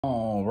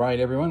All right,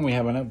 everyone, we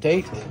have an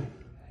update.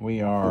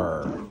 We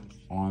are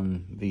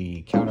on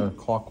the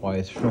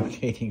counterclockwise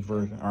rotating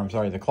version, or I'm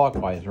sorry, the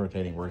clockwise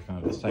rotating version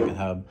of the second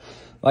hub.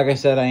 Like I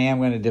said, I am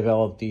going to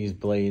develop these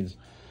blades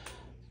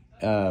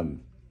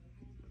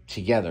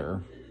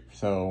together.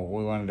 So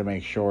we wanted to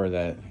make sure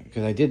that,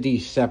 because I did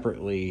these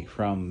separately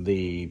from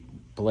the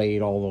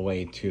blade all the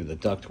way to the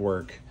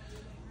ductwork,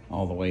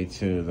 all the way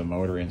to the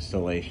motor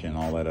installation,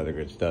 all that other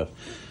good stuff.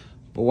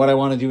 But what I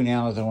want to do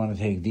now is I want to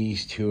take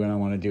these two and I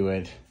want to do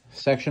it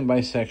section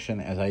by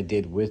section as I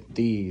did with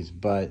these,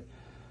 but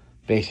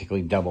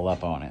basically double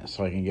up on it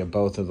so I can get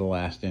both of the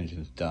last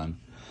engines done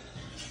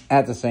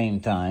at the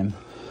same time.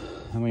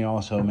 And we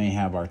also may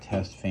have our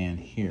test fan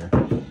here.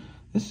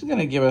 This is going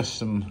to give us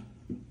some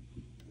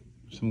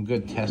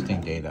good testing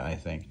data, I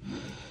think.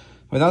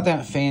 Without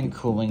that fan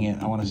cooling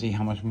it, I want to see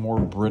how much more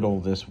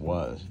brittle this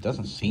was. It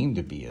doesn't seem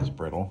to be as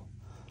brittle.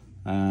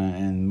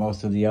 And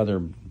most of the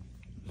other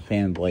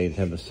fan blades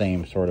have the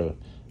same sort of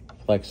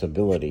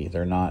flexibility.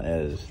 They're not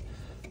as,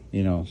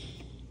 you know.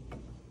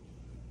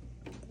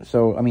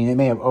 So, I mean, it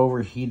may have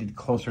overheated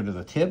closer to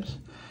the tips,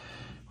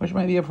 which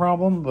might be a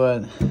problem,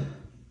 but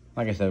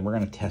like I said, we're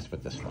going to test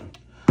with this one.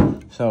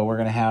 So we're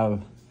going to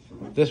have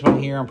this one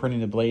here I'm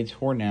printing the blades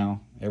for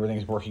now.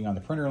 Everything's working on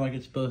the printer like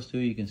it's supposed to.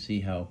 You can see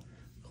how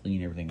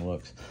clean everything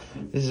looks.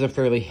 This is a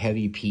fairly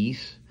heavy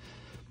piece.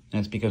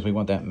 That's because we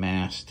want that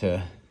mass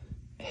to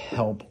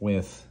help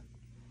with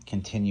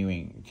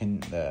continuing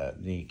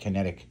the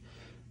kinetic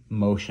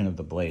motion of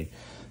the blade.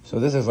 So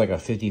this is like a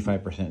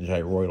 55%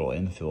 gyroidal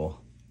infill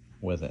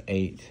with an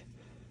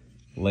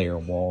 8-layer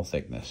wall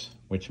thickness,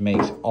 which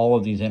makes all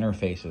of these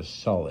interfaces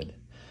solid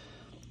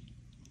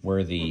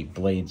where the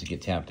blades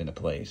get tapped into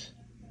place,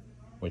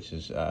 which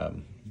is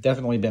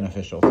definitely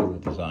beneficial to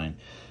the design,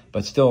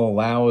 but still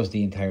allows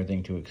the entire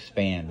thing to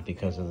expand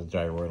because of the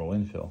gyroidal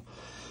infill,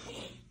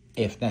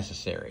 if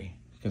necessary,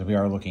 because we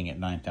are looking at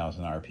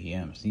 9,000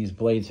 RPMs. These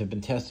blades have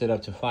been tested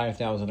up to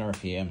 5,000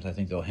 RPMs. I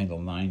think they'll handle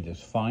 9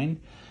 just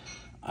fine.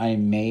 I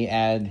may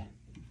add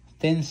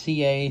thin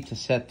CA to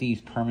set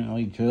these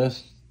permanently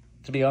just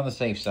to be on the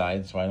safe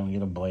side so I don't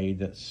get a blade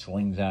that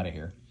slings out of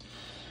here.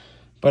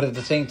 But at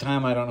the same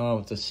time, I don't know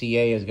if the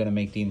CA is going to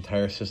make the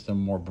entire system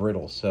more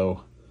brittle.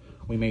 So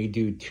we may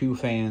do 2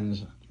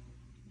 fans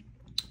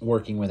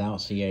working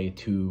without CA,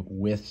 2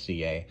 with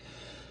CA,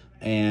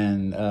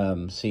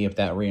 and see if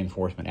that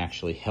reinforcement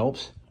actually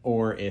helps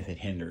or if it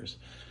hinders.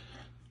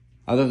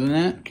 Other than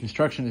that,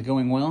 construction is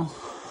going well.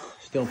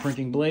 Still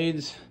printing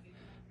blades,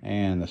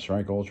 and the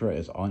Strike Ultra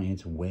is on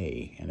its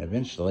way and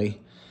eventually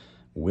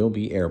will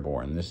be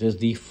airborne. This is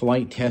the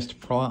flight test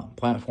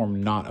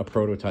platform, not a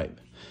prototype.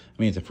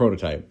 I mean, it's a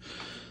prototype,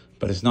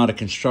 but it's not a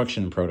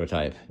construction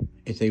prototype.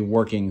 It's a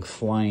working,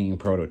 flying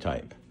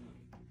prototype.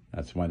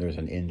 That's why there's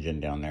an engine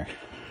down there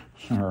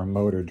or a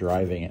motor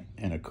driving it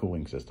and a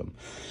cooling system.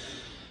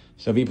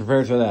 So be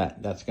prepared for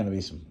that. That's going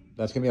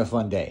to be a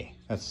fun day.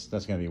 That's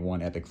going to be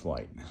one epic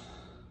flight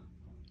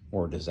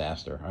or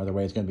disaster. Either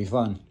way, it's going to be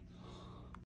fun.